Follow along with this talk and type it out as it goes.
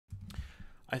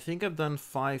I think I've done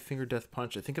Five Finger Death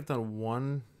Punch. I think I've done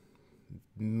one,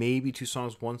 maybe two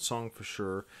songs. One song for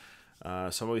sure.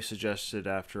 Somebody suggested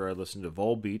after I listened to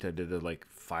Volbeat, I did like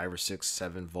 5 or 6,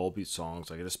 7 Volbeat songs.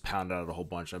 I just pounded out a whole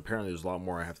bunch. Apparently, there's a lot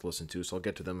more I have to listen to, so I'll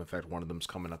get to them. In fact, one of them's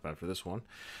coming up after this one.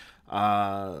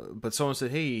 But someone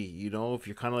said, "Hey, if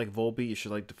you're kind of like Volbeat, you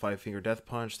should like the Five Finger Death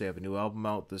Punch. They have a new album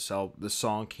out. This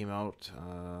song came out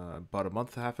about a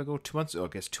month and a half ago, 2 months. I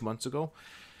guess 2 months ago."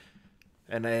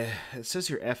 And it says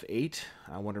here F8.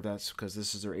 I wonder if that's because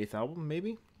this is their 8th album,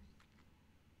 maybe.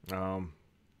 So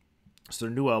their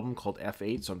new album called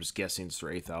F8. So I'm just guessing it's their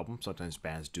 8th album. Sometimes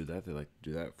bands do that. They like to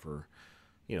do that for,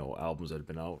 albums that have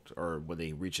been out, or when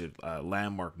they reach a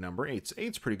landmark number. Eight's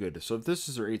pretty good. So if this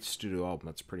is their 8th studio album,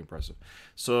 that's pretty impressive.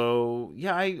 So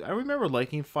yeah, I remember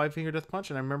liking Five Finger Death Punch,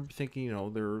 and I remember thinking,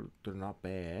 they're not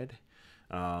bad.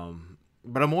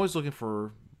 But I'm always looking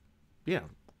for,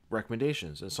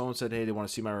 recommendations. And someone said, hey, they want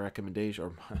to see my recommendation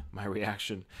or my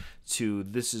reaction to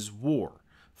This Is War,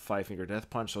 Five Finger Death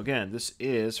Punch. So again, this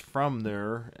is from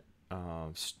their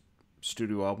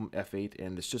studio album F8,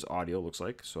 and it's just audio, looks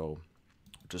like. So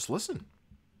just listen.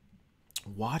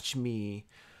 Watch me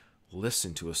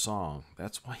listen to a song.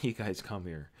 That's why you guys come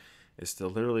here, is to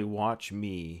literally watch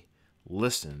me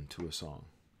listen to a song.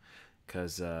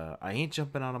 Because I ain't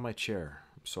jumping out of my chair.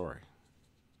 I'm sorry.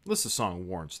 Unless the song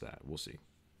warrants that. We'll see.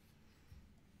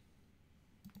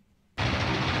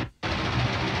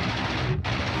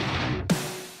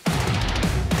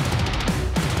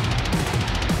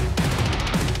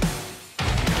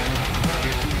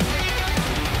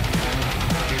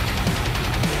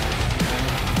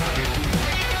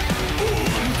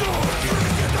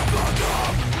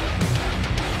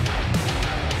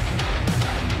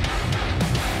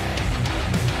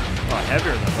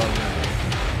 Heavier than I thought it was going to be.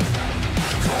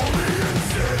 Call me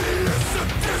insidious,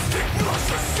 sadistic,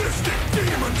 narcissistic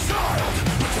demon child.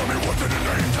 But tell me what's in the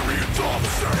name, to me it's all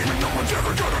the same, and no one's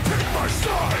ever gonna take my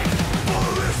side.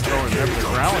 Ballistic,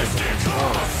 egotistic,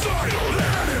 homicidal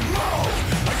animal.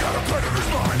 I got a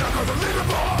predator's mind, I'd rather leave it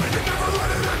behind and never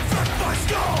let it infect my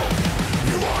skull.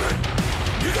 You want it?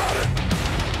 You got it?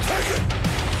 Take it.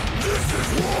 This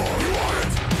is war. You want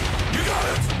it? You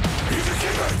got it? You can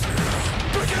keep it.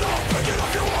 Pick it up,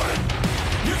 you want it.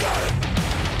 You got it.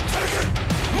 Take it.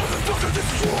 Motherfucker, this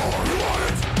is war. You want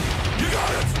it. You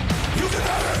got it. You can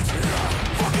have it.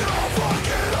 Fuck it all, fuck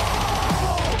it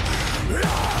all.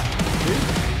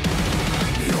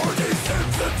 You're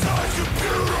desensitized,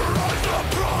 computerized, a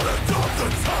product of the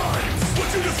times. But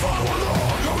you just follow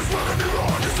along, always running me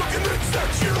wrong. You're so convinced that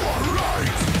you are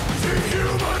right.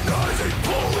 Dehumanizing,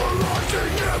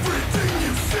 polarizing everything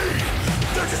you see.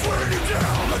 They're just wearing you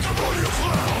down like a rodeo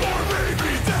clown. Or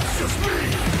maybe that's just me.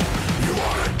 You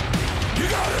want it? You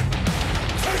got it?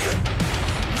 Take it.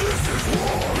 This is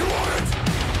war. You want it?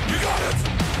 You got it?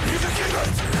 You can keep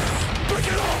it. Pick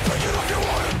it up, you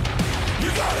want it. You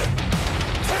got it?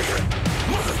 Take it.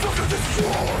 Motherfucker, this is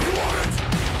war. You want it?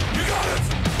 You got it?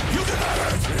 You can have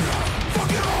it.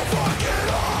 Fuck it all, fuck it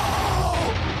all.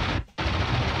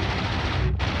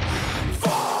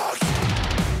 Fuck.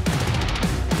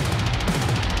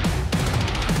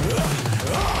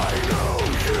 I know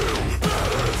you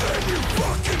better than you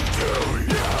fucking do.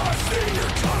 Yeah, I've seen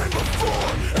your kind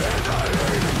before, and I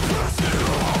ain't impressed at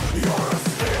all. You're a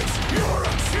snitch, you're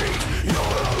a cheat,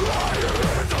 you're a liar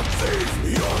and a thief.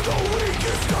 You're the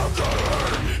weakest of the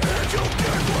herd, and you'll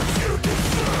get what you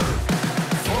deserve.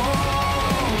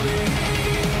 Falling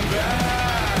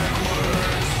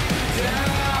backwards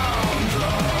down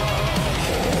the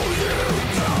hole you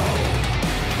go.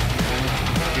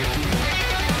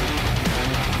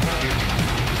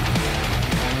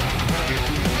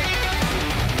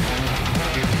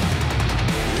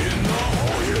 In the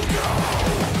hole you go.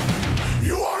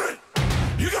 You want it?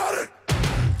 You got it?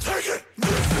 Take it.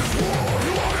 This is war.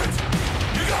 You want it?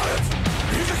 You got it?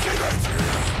 You can keep it.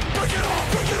 Pick it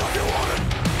up, you want it?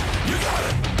 You got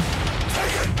it?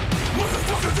 Take it.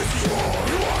 Motherfucker, this is war.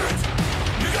 You want it?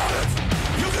 You got it?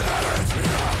 You can have it.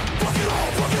 Fuck it all,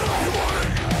 you want it?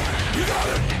 You got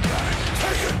it?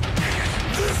 Take it.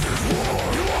 This is war.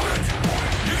 You want it?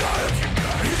 You got it?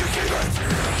 You can keep it.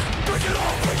 Pick it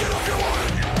up, you want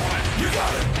it? You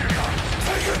got it?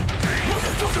 Take it.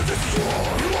 Motherfucker, this is war.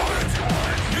 You want it?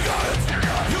 You got it?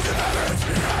 You can have it.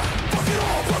 Fuck it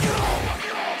all.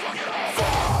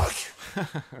 Fuck.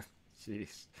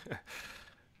 Jeez.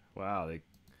 Wow,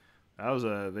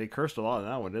 they cursed a lot in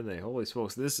that one, didn't they? Holy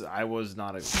smokes. I was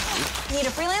not Need a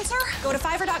freelancer? Go to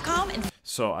Fiverr.com and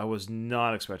So I was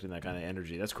not expecting that kind of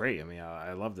energy. That's great. I mean,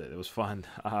 I loved it. It was fun.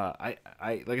 I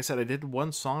like I said, I did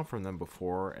one song from them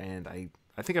before, and I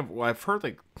think I've heard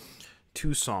like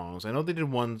two songs. I know they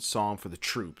did one song for the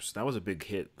Troops. That was a big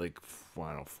hit, like, I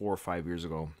don't know, 4 or 5 years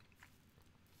ago.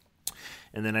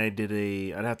 And then I'd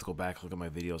have to go back and look at my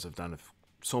videos. I've done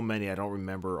so many, I don't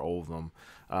remember all of them.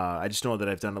 I just know that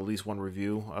I've done at least one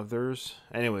review of theirs.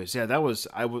 Anyways, yeah, that was,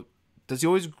 does he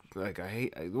always, like,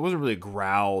 it wasn't really a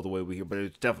growl the way we hear, but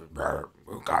it's definitely,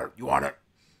 you got it, you want it,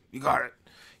 you got it.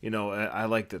 You know, I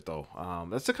liked it, though.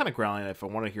 That's the kind of growling, if I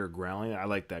want to hear growling, I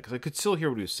like that, because I could still hear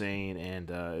what he was saying, and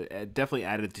it definitely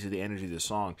added to the energy of the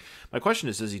song. My question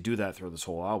is, does he do that throughout this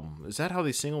whole album? Is that how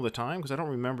they sing all the time? Because I don't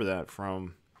remember that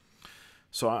from...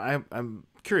 So I'm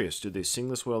curious, did they sing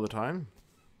this way all the time?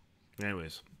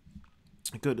 Anyways,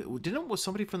 good. Was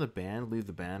somebody from the band leave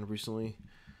the band recently?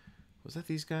 Was that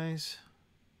these guys?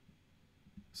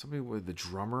 Somebody with the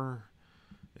drummer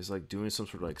is like doing some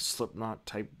sort of like Slipknot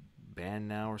type band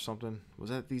now or something. Was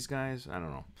that these guys? I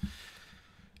don't know.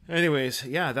 Anyways,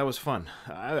 yeah, that was fun.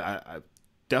 I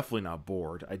definitely not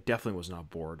bored. I definitely was not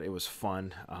bored. It was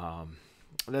fun.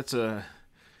 That's a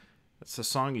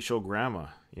song you show grandma.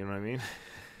 You know what I mean?